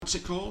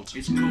What's it called?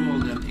 It's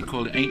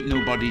called Ain't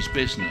Nobody's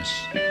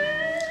Business.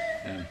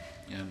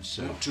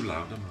 So not too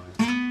loud, am I?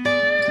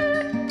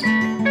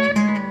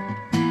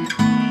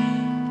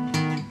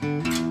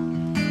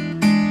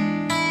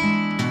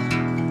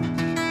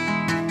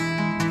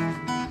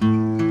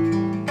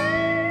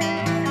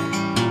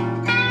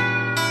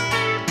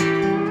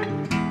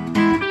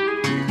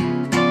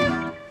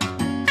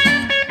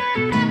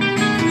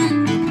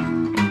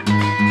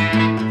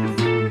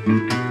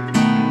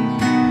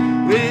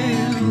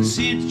 Well,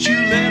 since you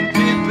left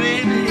me,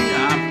 baby,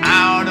 I'm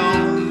out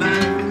all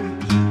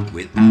night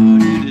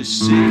without you to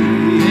say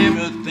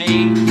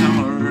everything's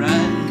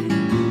alright.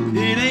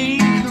 It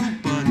ain't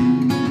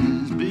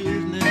nobody's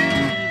business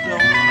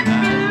what I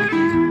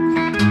do.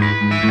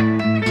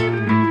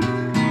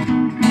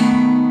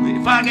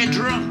 If I get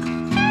drunk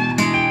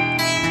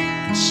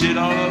and sit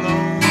all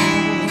alone,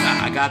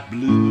 I got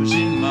blues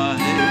in my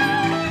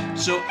head,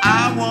 so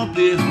I won't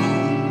be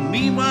home.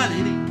 Meanwhile,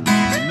 it ain't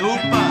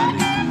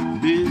nobody's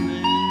business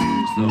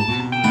the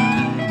one I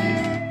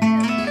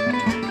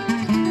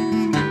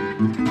do.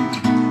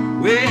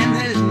 When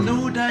there's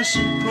no dice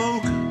and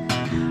poker,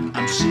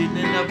 I'm sitting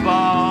in the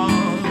bars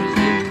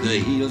with the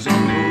heels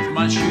on both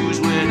my shoes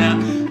wear down.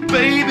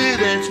 Baby,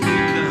 that's me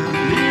now.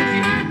 It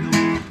ain't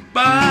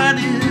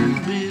nobody's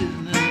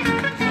business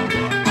the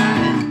one I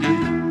do.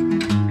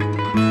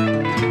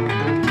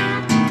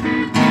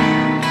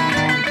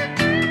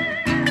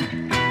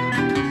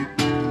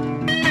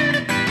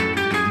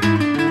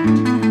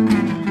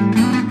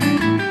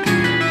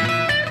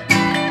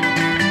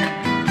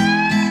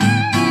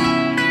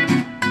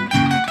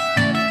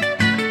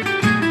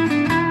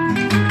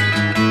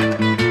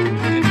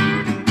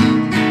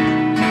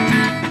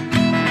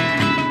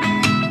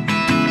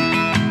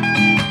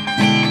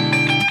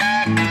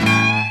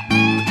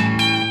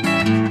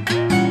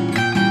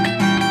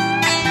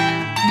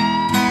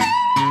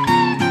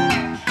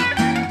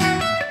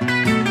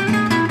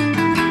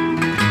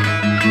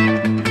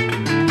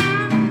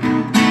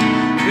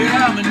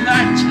 I'm a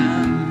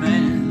nighttime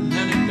man,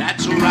 and if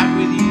that's alright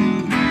with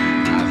you,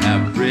 I'll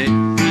have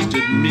breakfast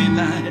at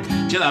midnight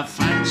till I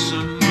find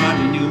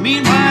somebody new.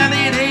 Meanwhile,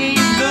 it ain't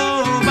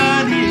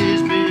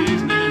nobody's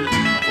business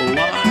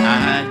what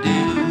I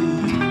do.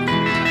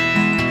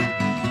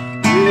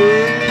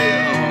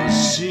 Well,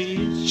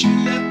 since you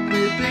left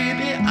me,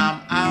 baby,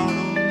 I'm out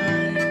all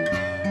night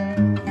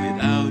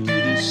without you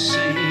to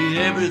say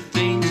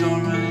everything's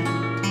alright.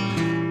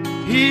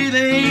 It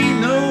ain't